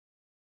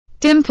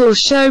Dimple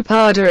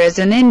Chopade is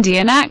an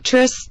Indian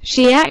actress.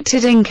 She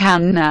acted in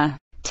Kannnda,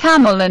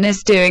 Tamil and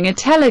is doing a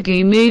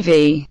Telugu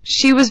movie.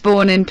 She was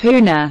born in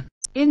Pune,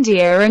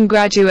 India and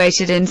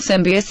graduated in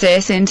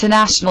Symbiosis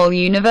International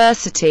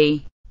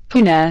University,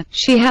 Pune.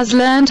 She has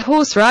learned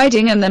horse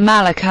riding and the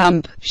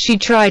Malakambh. She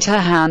tried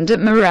her hand at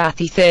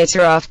Marathi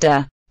theatre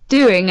after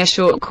doing a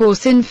short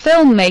course in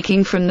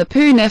filmmaking from the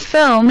Pune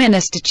Film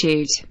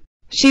Institute.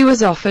 She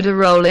was offered a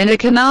role in a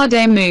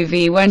Kannnda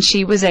movie when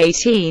she was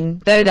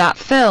 18, though that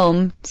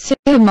film,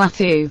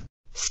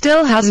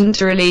 still hasn't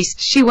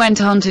released. She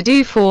went on to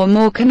do 4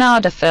 more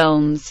Kannnda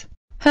films.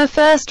 Her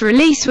first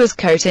release was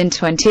Coat in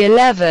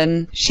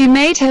 2011. She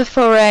made her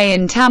foray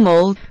in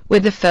Tamil,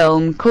 with a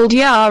film called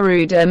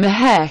Yaruda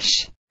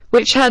Mahesh,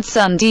 which had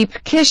Sandeep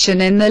Kishan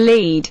in the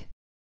lead.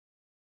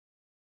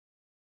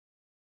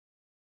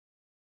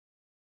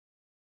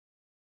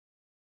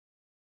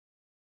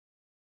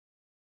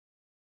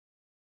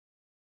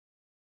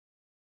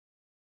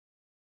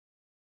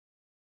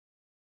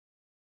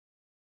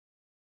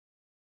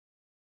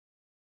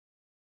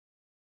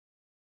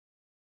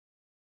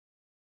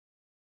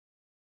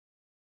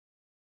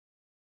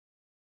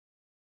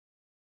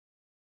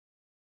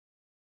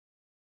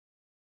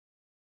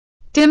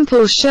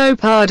 Dimple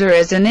Chopade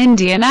is an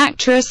Indian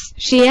actress.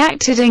 She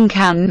acted in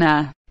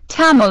Kannnda,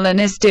 Tamil and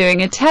is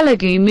doing a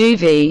Telugu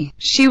movie.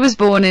 She was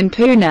born in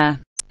Pune,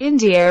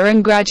 India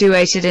and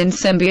graduated in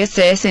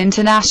Symbiosis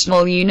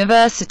International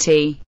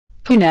University,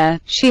 Pune.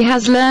 She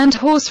has learned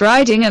horse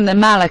riding and the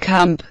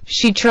Malakambh.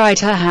 She tried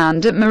her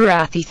hand at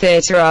Marathi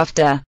theatre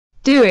after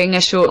doing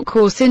a short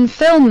course in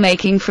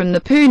filmmaking from the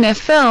Pune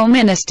Film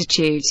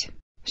Institute.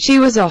 She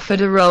was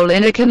offered a role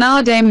in a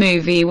Kannnda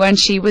movie when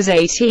she was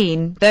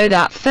 18, though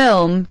that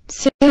film,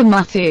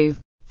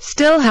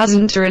 still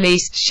hasn't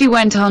released. She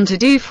went on to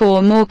do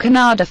 4 more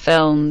Kannnda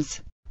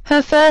films.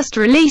 Her first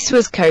release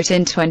was Coat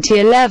in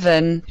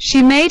 2011.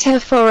 She made her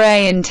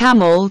foray in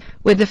Tamil,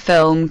 with a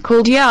film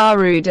called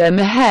Yaruda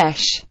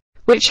Mahesh,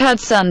 which had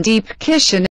Sandeep Kishan